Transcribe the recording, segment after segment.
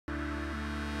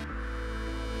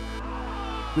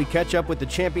We catch up with the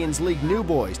Champions League new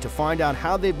boys to find out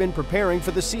how they've been preparing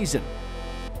for the season.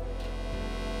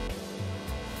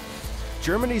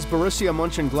 Germany's Borussia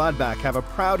Monchengladbach have a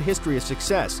proud history of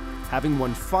success, having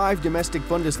won 5 domestic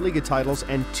Bundesliga titles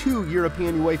and 2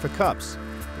 European UEFA Cups.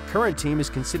 The current team is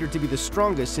considered to be the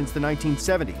strongest since the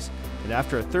 1970s, and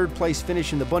after a third-place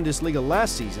finish in the Bundesliga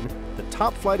last season, the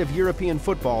top flight of European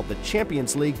football, the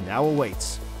Champions League, now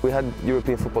awaits. We had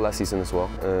European football last season as well.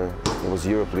 It was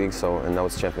Europe League, and now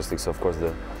it's Champions League. So of course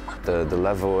the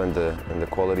level and the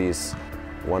quality is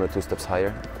 1 or 2 steps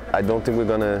higher. I don't think we're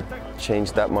gonna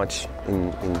change that much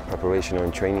in preparation or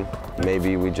in training.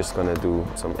 Maybe we're just gonna do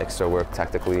some extra work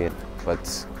tactically,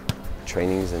 but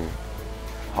trainings and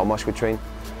how much we train,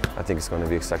 I think it's gonna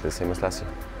be exactly the same as last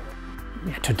year.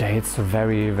 Yeah, today it's a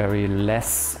very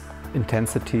less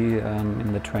intensity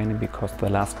in the training, because the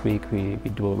last week we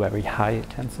do a very high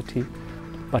intensity.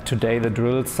 But today the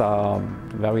drills are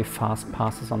very fast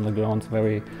passes on the ground,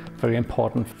 very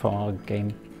important for our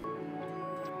game.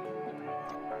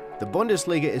 The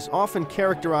Bundesliga is often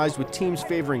characterized with teams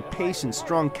favoring pace and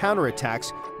strong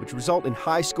counterattacks, which result in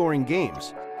high-scoring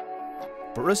games.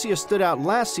 Borussia stood out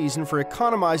last season for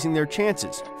economizing their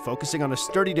chances, focusing on a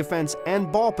sturdy defense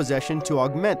and ball possession to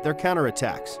augment their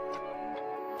counterattacks.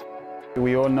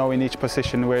 We all know in each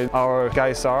position where our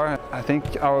guys are. I think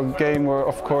our game,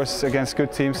 of course, against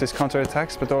good teams is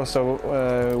counterattacks, but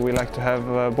also we like to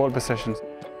have ball possession.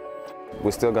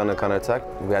 We're still gonna counterattack.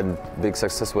 We had big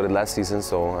success with it last season,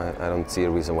 so I don't see a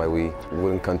reason why we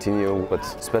wouldn't continue. But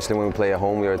especially when we play at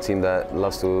home, we are a team that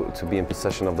loves to be in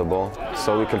possession of the ball.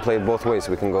 So we can play it both ways.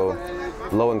 We can go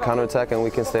low and counterattack, and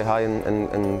we can stay high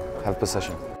and have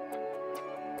possession.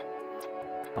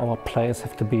 Our players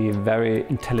have to be very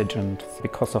intelligent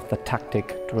because of the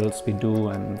tactic drills we do,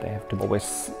 and they have to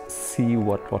always see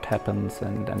what happens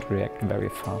and react very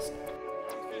fast.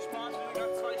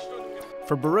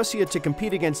 For Borussia to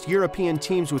compete against European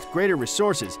teams with greater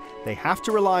resources, they have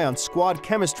to rely on squad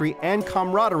chemistry and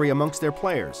camaraderie amongst their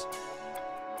players.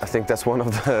 I think that's one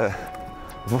of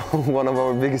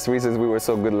our biggest reasons we were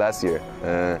so good last year.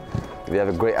 We have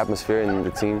a great atmosphere in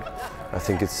the team. I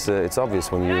think it's obvious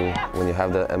when you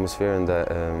have that atmosphere and that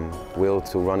will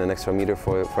to run an extra meter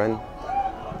for your friend,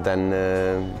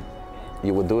 then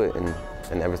you will do it,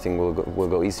 and everything will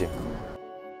go easier.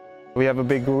 We have a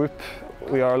big group.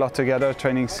 We are a lot together,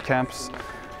 trainings, camps,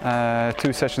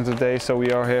 2 sessions a day, so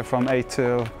we are here from 8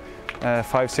 till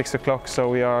 5, 6 o'clock, so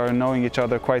we are knowing each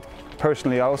other quite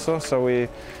personally also, so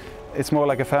it's more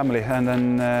like a family, and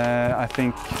then I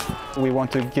think we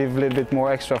want to give a little bit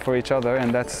more extra for each other,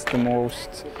 and that's the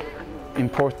most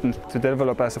important to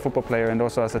develop as a football player and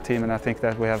also as a team, and I think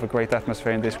that we have a great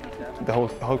atmosphere in the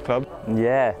whole club.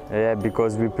 Yeah,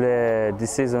 because we play this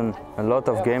season a lot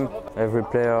of games. Every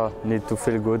player needs to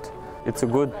feel good. It's a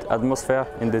good atmosphere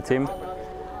in the team,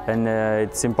 and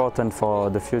it's important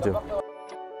for the future.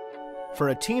 For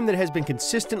a team that has been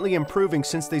consistently improving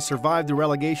since they survived the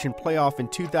relegation playoff in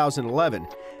 2011,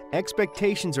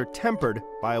 expectations are tempered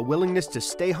by a willingness to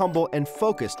stay humble and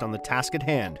focused on the task at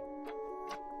hand.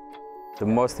 The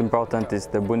most important is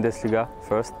the Bundesliga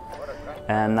first,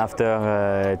 and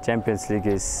after Champions League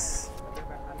is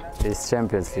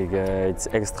Champions League. It's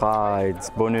extra, it's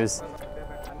bonus.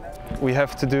 We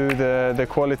have to do the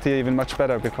quality even much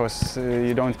better, because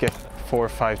you don't get 4 or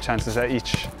 5 chances at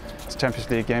each Champions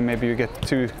League game. Maybe you get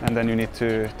 2, and then you need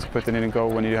to put it in and go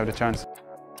when you have the chance.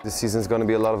 This season is going to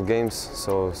be a lot of games,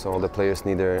 so all the players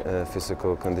need their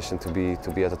physical condition to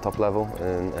be at the top level,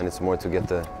 and it's more to get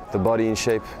the body in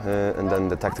shape, and then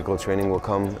the tactical training will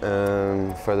come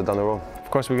further down the road.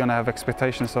 Of course, we're going to have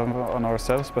expectations on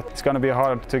ourselves, but it's going to be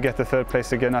hard to get the 3rd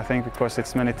place again, I think, because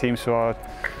it's many teams who are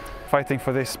fighting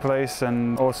for this place,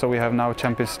 and also we have now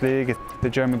Champions League. The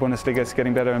German Bundesliga is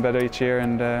getting better and better each year,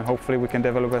 and hopefully we can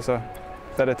develop as a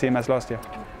better team as last year.